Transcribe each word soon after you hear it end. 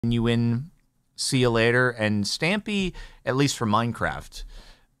you in. See you later. And Stampy, at least for Minecraft,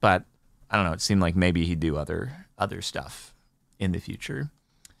 but I don't know. It seemed like maybe he'd do other stuff in the future.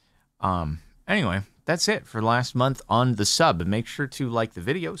 Anyway, that's it for last month on the sub. Make sure to like the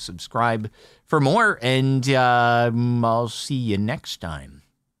video, subscribe for more, and I'll see you next time.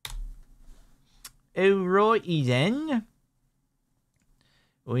 Alrighty then.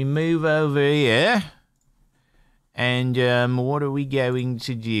 We move over here. And what are we going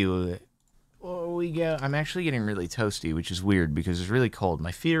to do? I'm actually getting really toasty, which is weird because it's really cold.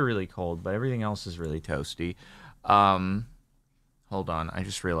 My feet are really cold, but everything else is really toasty. Hold on, I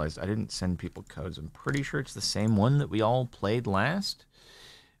just realized I didn't send people codes. I'm pretty sure it's the same one that we all played last.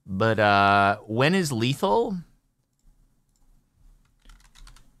 But when is lethal?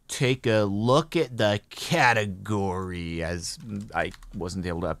 Take a look at the category, as I wasn't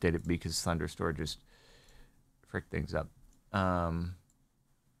able to update it because Thunderstorm just fricked things up. Update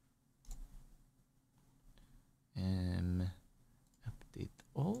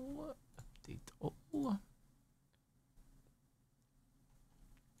all.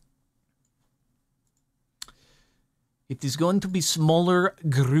 It is going to be smaller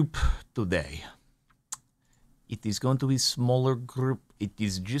group today. It is going to be smaller group. It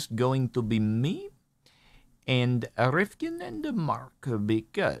is just going to be me and Rifkin and Mark,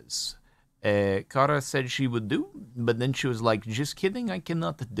 because Kara said she would do, but then she was like, just kidding, I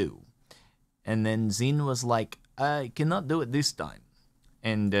cannot do. And then Zine was like, I cannot do it this time.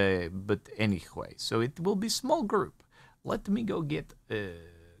 And but anyway, so it will be small group. Let me go get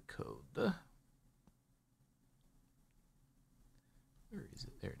code. Where is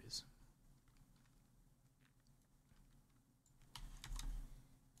it? There it is.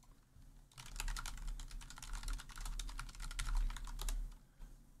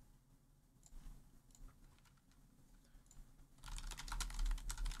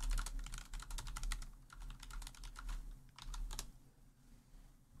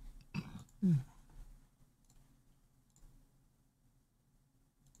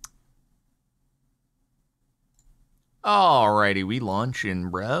 Alrighty, we launching,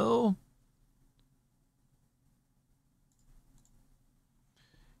 bro.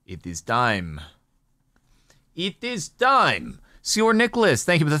 It is time. It is time. Sr. Nicholas,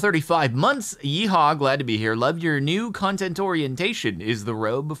 thank you for the 35 months. Yeehaw, glad to be here. Love your new content orientation. Is the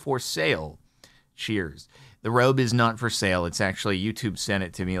robe for sale? Cheers. The robe is not for sale. It's actually, YouTube sent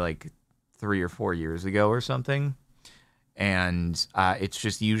it to me like 3 or 4 years ago or something. And it's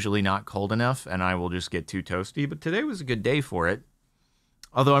just usually not cold enough, and I will just get too toasty. But today was a good day for it.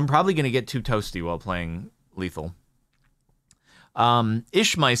 Although I'm probably going to get too toasty while playing Lethal.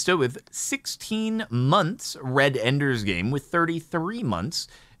 Ishmeister with 16 months. Red Enders game with 33 months.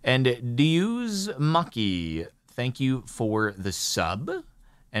 And Deuse Mucky, thank you for the sub.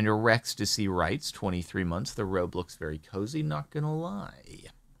 And Rex to see Rights, 23 months. The robe looks very cozy, not going to lie.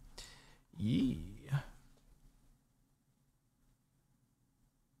 Yeah.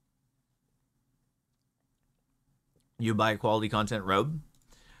 You buy a quality content robe?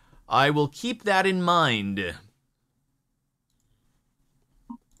 I will keep that in mind.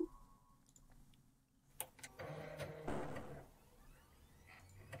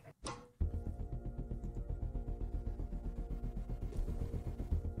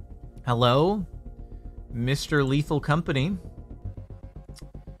 Hello? Mr. Lethal Company.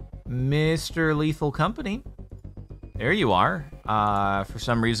 Mr. Lethal Company. There you are. For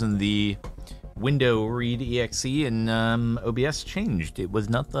some reason, the window read exe and OBS changed. It was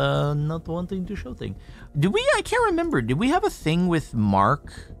not the one thing to show thing. Did we? I can't remember. Did we have a thing with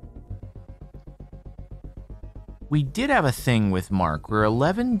Mark? We did have a thing with Mark. We're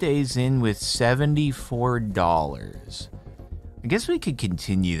 11 days in with $74. I guess we could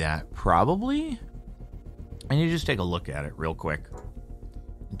continue that, probably. I need to just take a look at it real quick.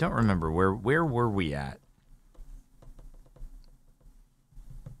 I don't remember. Where were we at?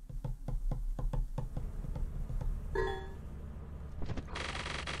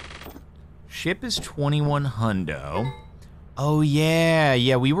 Ship is 21 hundo. Oh, yeah.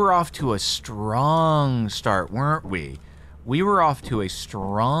 Yeah, we were off to a strong start, weren't we? We were off to a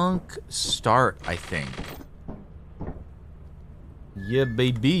strong start, I think. Yeah,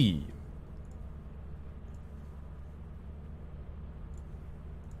 baby.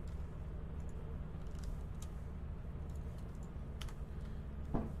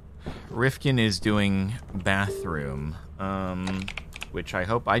 Rifkin is doing bathroom, which I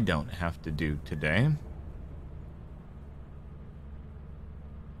hope I don't have to do today.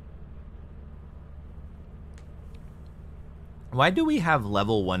 Why do we have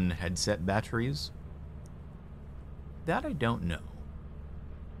level 1 headset batteries? That I don't know.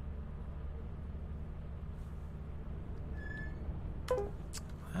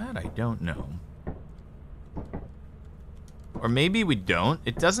 That I don't know. Or maybe we don't.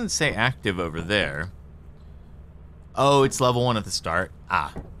 It doesn't say active over there. Oh, it's level 1 at the start.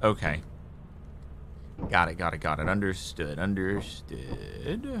 Ah, okay. Got it. Understood.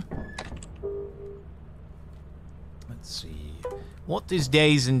 Let's see. What is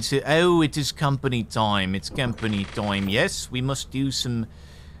days into... Oh, it is company time. It's company time. Yes, we must do some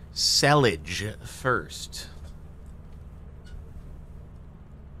sellage first.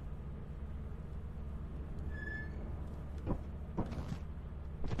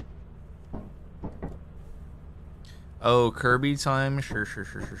 Oh, Kirby time? Sure.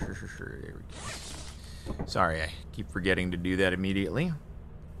 There we go. Sorry, I keep forgetting to do that immediately.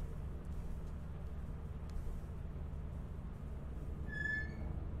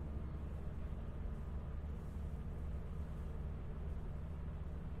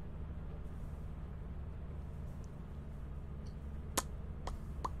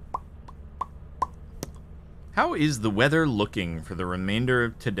 How is the weather looking for the remainder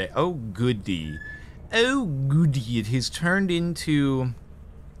of today? Oh, goody. Oh, goody. It has turned into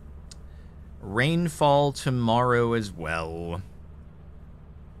rainfall tomorrow as well.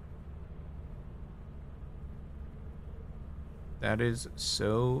 That is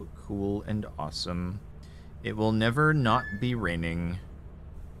so cool and awesome. It will never not be raining.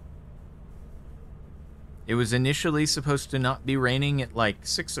 It was initially supposed to not be raining at like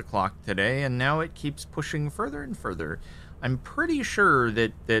 6 o'clock today, and now it keeps pushing further and further. I'm pretty sure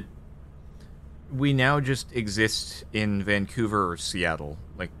that we now just exist in Vancouver or Seattle.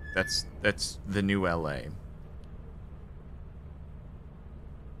 Like, that's the new LA.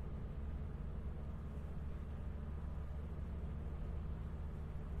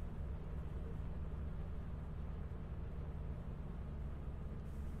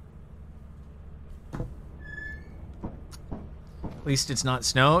 At least it's not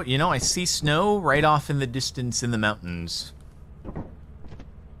snow. You know, I see snow right off in the distance in the mountains.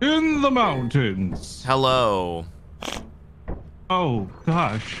 In the mountains. Hello. Oh,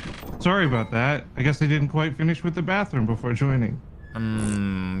 gosh. Sorry about that. I guess I didn't quite finish with the bathroom before joining.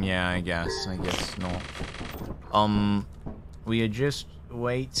 Yeah, I guess not. We are just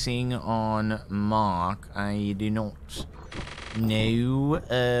waiting on Mark. I do not know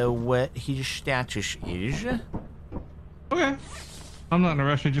what his status is. Okay. I'm not in a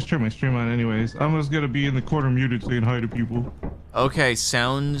rush. I just turned my stream on anyways. I was gonna be in the corner muted saying hi to people. Okay,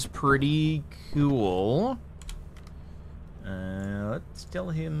 sounds pretty cool. Let's tell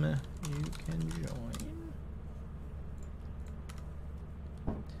him you can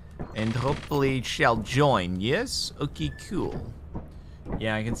join. And hopefully shall join, yes? Okay, cool.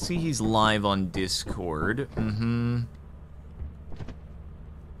 Yeah, I can see he's live on Discord.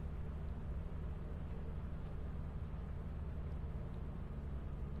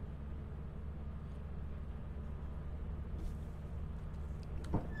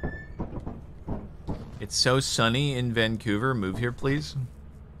 It's so sunny in Vancouver. Move here, please.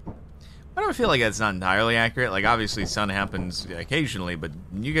 I don't feel like that's not entirely accurate. Like, obviously, sun happens occasionally, but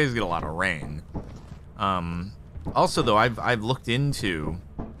you guys get a lot of rain. Also, though, I've looked into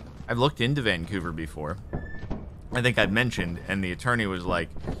Vancouver before. I think I'd mentioned, and the attorney was like,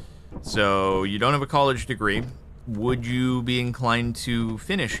 "So you don't have a college degree? Would you be inclined to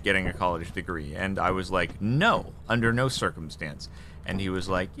finish getting a college degree?" And I was like, "No, under no circumstance." And he was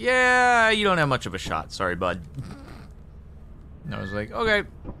like, "Yeah, you don't have much of a shot. Sorry, bud." And I was like, "Okay,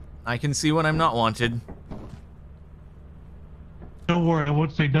 I can see when I'm not wanted." Don't worry, I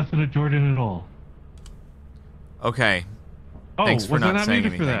won't say nothing to Jordan at all. Okay. Oh, thanks for not saying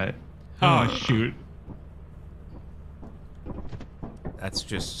anything. For that? Oh, shoot. That's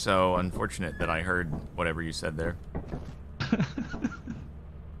just so unfortunate that I heard whatever you said there.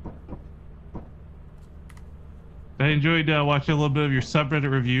 I enjoyed watching a little bit of your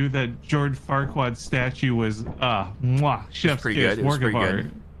subreddit review. That George Farquaad statue was, chef's pretty good. It was pretty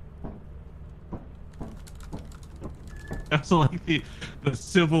good. That's like the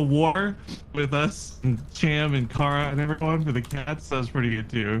Civil War with us and Cham and Kara and everyone for the cats. That was pretty good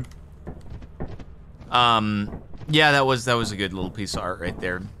too. Yeah, that was a good little piece of art right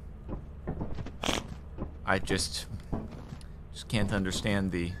there. I just can't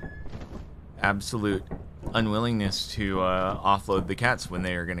understand the absolute unwillingness to offload the cats when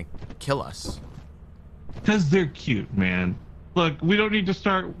they are gonna kill us. Because they're cute, man. Look, we don't need to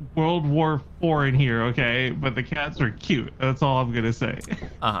start World War IV in here, okay? But the cats are cute. That's all I'm gonna say.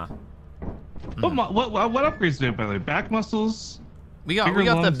 What upgrades do you have, by the way? Back muscles? We got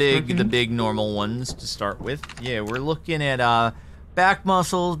the big normal ones to start with. Yeah, we're looking at Back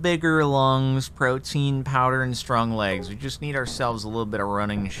muscles, bigger lungs, protein powder, and strong legs. We just need ourselves a little bit of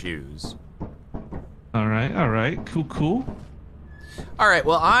running shoes. All right. Cool. All right,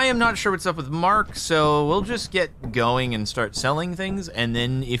 well, I am not sure what's up with Mark, so we'll just get going and start selling things, and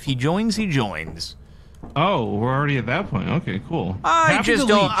then if he joins, he joins. Oh, we're already at that point. Okay, cool. I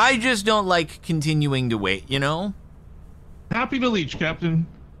just don't like continuing to wait, you know? Happy to leech, Captain.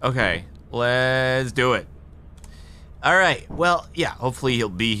 Okay, let's do it. All right, well, yeah, hopefully he'll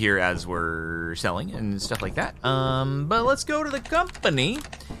be here as we're selling and stuff like that. But let's go to the company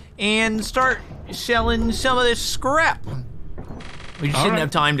and start selling some of this scrap. We just didn't have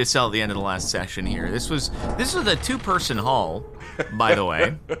time to sell at the end of the last session here. This was a 2-person haul, by the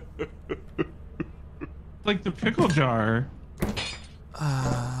way. Like the pickle jar.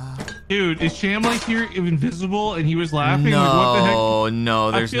 Dude, is Sham like here invisible and he was laughing? No, like, what the heck?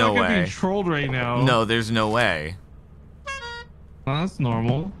 No, there's no way. I'm being trolled right now. No, there's no way. Well, that's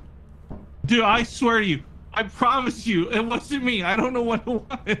normal. Dude, I swear to you, I promise you, it wasn't me. I don't know what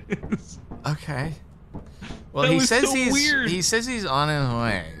it was. Okay. Well, that he says so he's weird. He says he's on his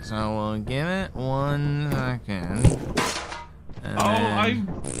way, so we'll give it 1 second.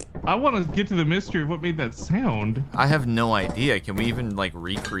 I want to get to the mystery of what made that sound. I have no idea. Can we even like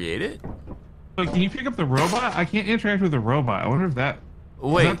recreate it? Like, can you pick up the robot? I can't interact with the robot. I wonder if that.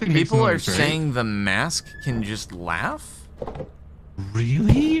 Wait, that makes people are noise, right? saying the mask can just laugh?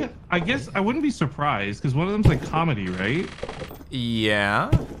 Really? I guess I wouldn't be surprised because one of them's like comedy, right? Yeah.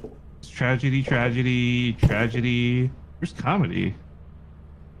 It's tragedy. There's comedy.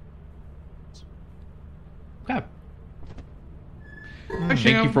 Okay. Hi,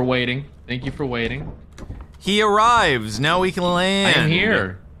 Thank you for waiting. He arrives. Now we can land. I am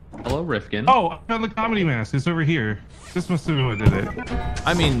here. Hello, Rifkin. Oh, I found the comedy mask. It's over here. This must have been what did it.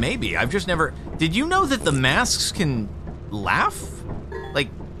 I mean, maybe. I've just never. Did you know that the masks can laugh? Like,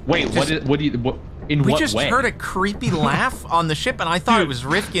 wait, just, in what we just way? heard a creepy laugh on the ship, and I thought it was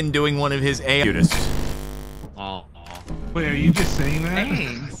Rifkin doing one of his AI. Oh. Wait, are you just saying that?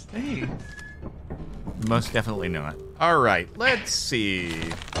 Thanks. Most definitely not. All right, let's see.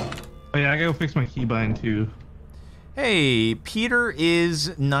 Oh yeah, I gotta fix my keybind too. Hey, Peter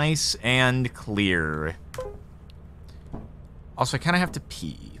is nice and clear. Also, I kind of have to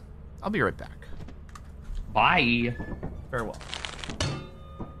pee. I'll be right back. Bye. Farewell.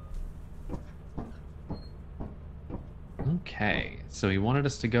 Okay, so he wanted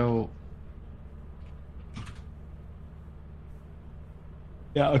us to go.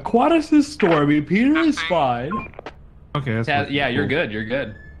 Yeah, Aquatus is stormy. Peter is fine. Okay, that's Yeah, you're good. You're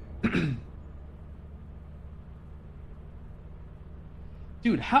good.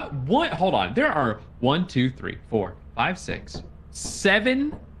 Dude, what? Hold on. There are 1, 2, 3, 4, 5, 6,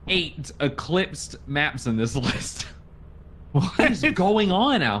 7, 8 eclipsed maps in this list. What is going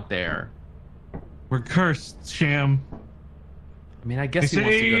on out there? We're cursed, Sham. I mean, I They guess he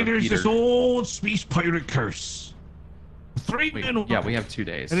wants to say go to there's Peter. this old space pirate curse. 3 Wait, men. yeah, we have 2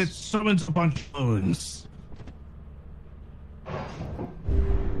 days. And it summons a bunch of moons.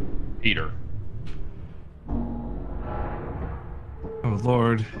 Peter. Oh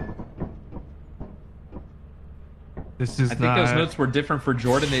Lord. This is I think those notes were different for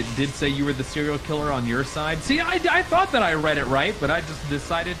Jordan. It did say you were the serial killer on your side. See, I thought that I read it right, but I just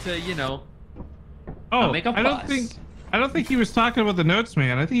decided to, make a fuss. I don't think he was talking about the notes,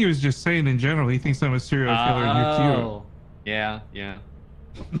 man. I think he was just saying in general he thinks I'm a serial killer and you're cute. Yeah.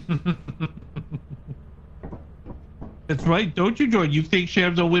 That's right, don't you, Jordan? You think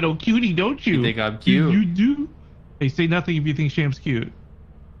Sham's a widow cutie, don't you? You think I'm cute? You do. Hey, say nothing if you think Sham's cute.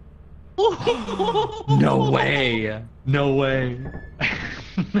 No way. No way.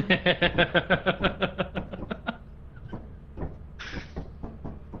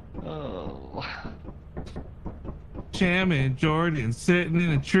 Oh. Sham and Jordan sitting in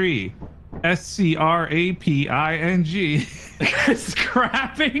a tree. SCRAPING.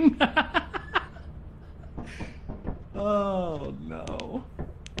 Scrapping? Oh no.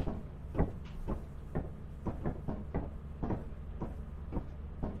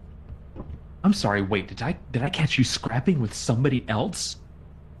 I'm sorry, wait, did I catch you scrapping with somebody else?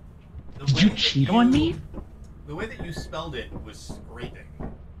 Did you cheat on me? The way that you spelled it was Scraping.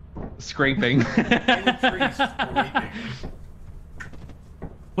 scraping. Scraping.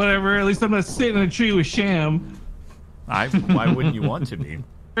 Whatever, at least I'm not sitting in a tree with Sham. Why wouldn't you want to be?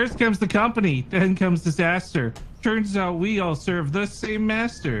 First comes the company, then comes disaster. Turns out we all serve the same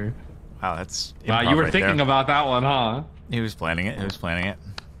master. Wow, that's Wow, you were thinking about that one, huh? He was planning it.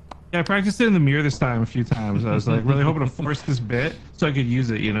 Yeah, I practiced it in the mirror this time a few times. I was like really hoping to force this bit so I could use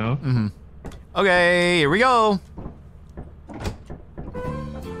it, you know? Okay, here we go.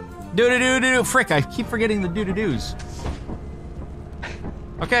 Do-do-do-do-do. Frick, I keep forgetting the do-do-do's.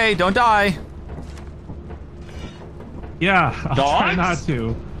 Okay, don't die. Yeah, I'll try Dogs? not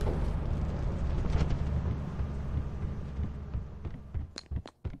to.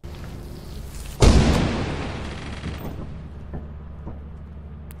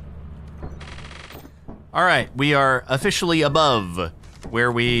 All right, we are officially above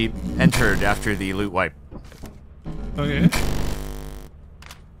where we entered after the loot wipe. Okay.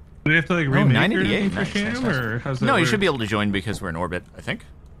 Do we have to like remake 988, anything for nice, Sham, nice, nice. or how's that No, you work? should be able to join because we're in orbit, I think.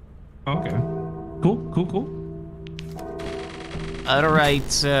 Okay. Cool, cool, cool. All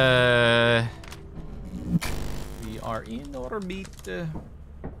right, we are in orbit.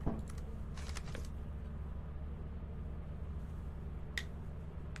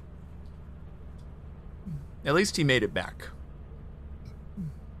 At least he made it back.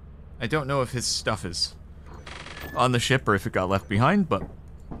 I don't know if his stuff is on the ship or if it got left behind, but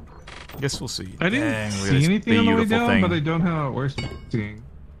I guess we'll see. I didn't Dang, look at see this anything on the way beautiful down, thing. but I don't know how it works with seeing.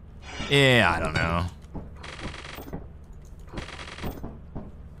 Yeah, I don't know.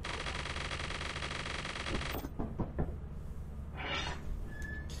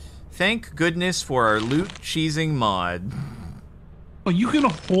 Thank goodness for our loot cheesing mod. Oh, you can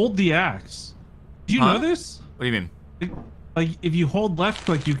hold the axe. Do you Huh? know this? What do you mean? Like, if you hold left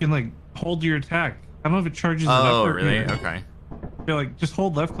click, you can like hold your attack. I don't know if it charges it up Oh, or really? yeah. Okay. Yeah, like just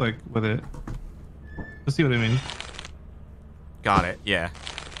hold left click with it. Let's see what I mean. Got it, yeah.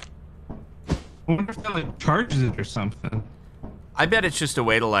 I wonder if that like charges it or something. I bet it's just a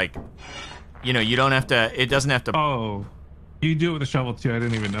way to like, you know, you don't have to, it doesn't have to. Oh, you can do it with a shovel too. I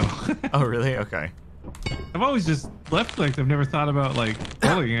didn't even know. Oh, really? Okay. I've always just left clicked. I've never thought about like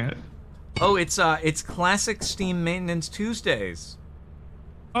holding it. Oh, it's classic Steam Maintenance Tuesdays.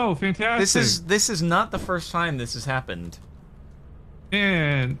 Oh, fantastic! This is not the first time this has happened.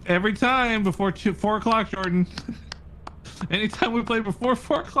 And every time before 4 o'clock, Jordan. Anytime we play before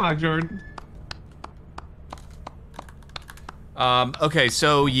 4 o'clock, Jordan. Okay,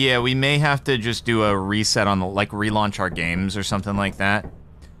 so yeah, we may have to just do a reset on the, like, relaunch our games or something like that.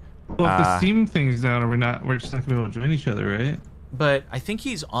 Well, if the Steam thing's down, we're just not gonna be able to join each other, right? But I think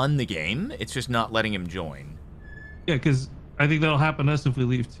he's on the game. It's just not letting him join. Yeah, because I think that'll happen to us if we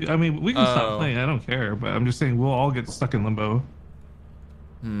leave too. I mean, we can Oh. stop playing. I don't care, but I'm just saying we'll all get stuck in limbo.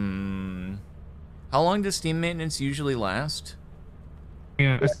 How long does Steam maintenance usually last?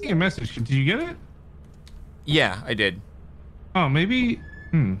 Yeah, I see a message. Did you get it? Yeah, I did. Oh, maybe.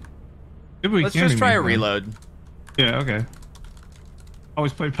 Maybe we Let's can just try a remake one. reload. Yeah. Okay.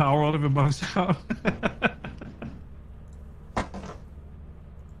 Always play Power World if it bugs out.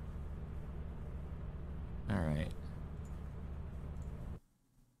 All right.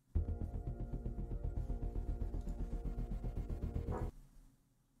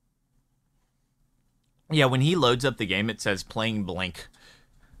 Yeah, when he loads up the game, it says playing blank.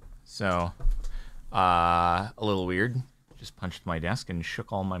 So, a little weird. Just punched my desk and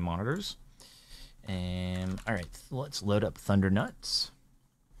shook all my monitors. And all right, let's load up Thunder Nuts.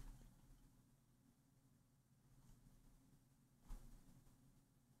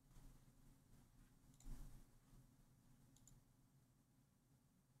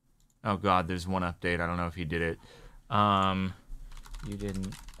 Oh god, there's one update. I don't know if he did it. You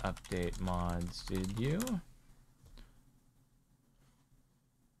didn't update mods, did you? Okay.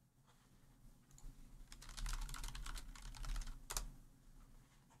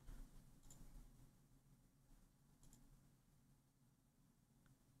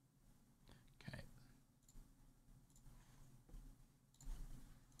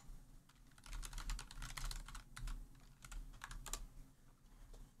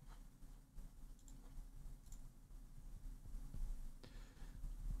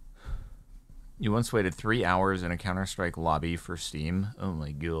 You once waited 3 hours in a Counter-Strike lobby for Steam? Oh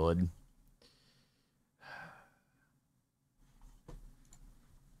my god.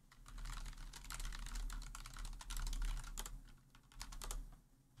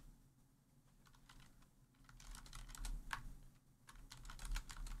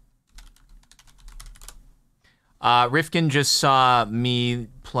 Rifkin just saw me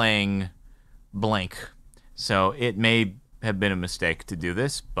playing blank, so it may have been a mistake to do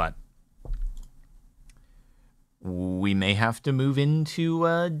this, but we may have to move into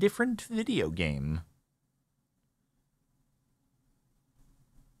a different video game.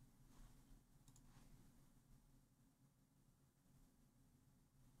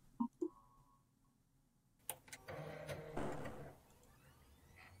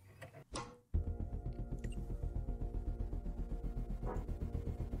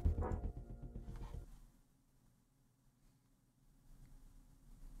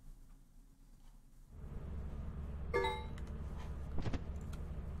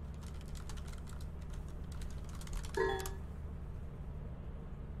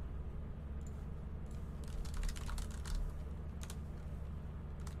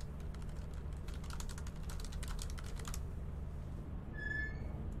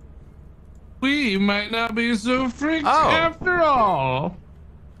 BRB might not be so freaked Oh. after all.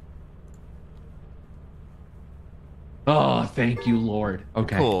 Oh, thank you, Lord.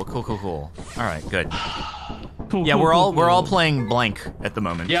 Okay. Cool. All right, good. Cool, Yeah, cool, we're cool, all cool. playing blank at the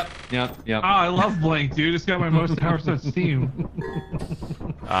moment. Yep. Oh, I love Blank, dude. It's got my most hours on Steam.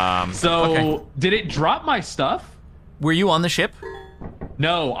 So, okay. did it drop my stuff? Were you on the ship?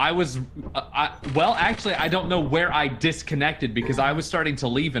 No, I was. Well, actually, I don't know where I disconnected because I was starting to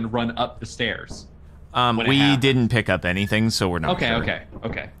leave and run up the stairs. when it We happened. didn't pick up anything, so we're not sure.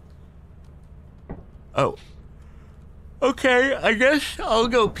 Okay. Oh. Okay, I guess I'll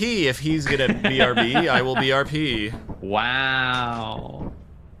go pee if he's gonna BRB. I will BRP. Wow.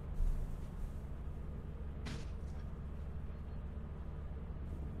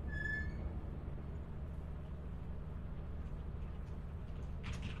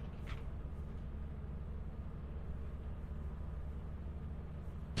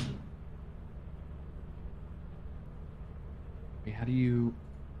 Wait, how do you...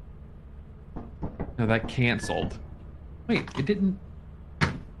 No, that canceled. Wait, it didn't...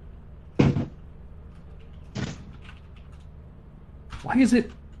 Why is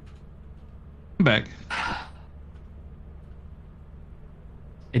it... I'm back.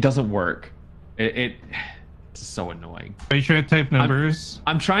 It doesn't work. It's so annoying. Are you trying to type numbers?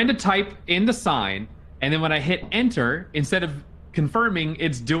 I'm trying to type in the sign, and then when I hit enter, instead of confirming,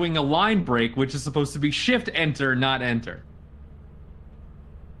 it's doing a line break, which is supposed to be shift enter, not enter.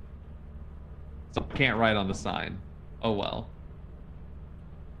 So I can't write on the sign. Oh well.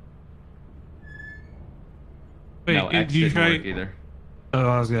 Wait, No, X did you didn't try? work either. Oh,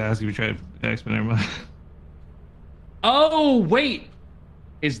 I was gonna ask if you tried X, but never mind. Oh wait,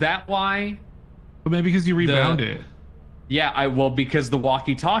 is that why? But maybe because you rebound it. Yeah, well, because the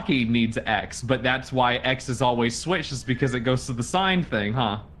walkie-talkie needs X, but that's why X is always switched, is because it goes to the sign thing,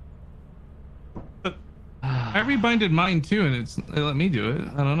 huh? I rebinded mine too, and it let me do it.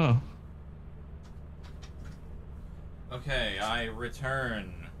 I don't know. Okay, I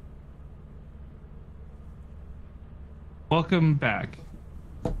return. Welcome back.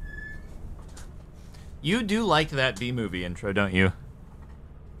 You do like that B-movie intro, don't you?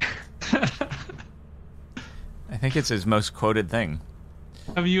 I think it's his most quoted thing.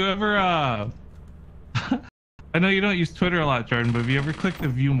 Have you ever? I know you don't use Twitter a lot, Jordan, but have you ever clicked the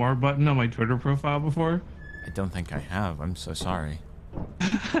View More button on my Twitter profile before? I don't think I have. I'm so sorry.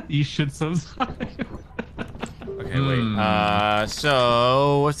 You should sometime. Okay, wait.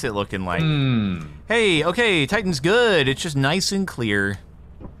 So what's it looking like? Hey, okay, Titan's good. It's just nice and clear.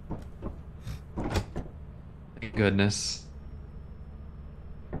 Thank goodness.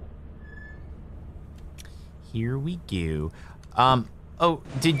 Here we go. Oh,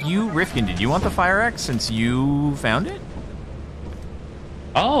 Rifkin, did you want the fire axe since you found it?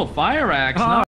 Oh, fire axe. Oh, nice.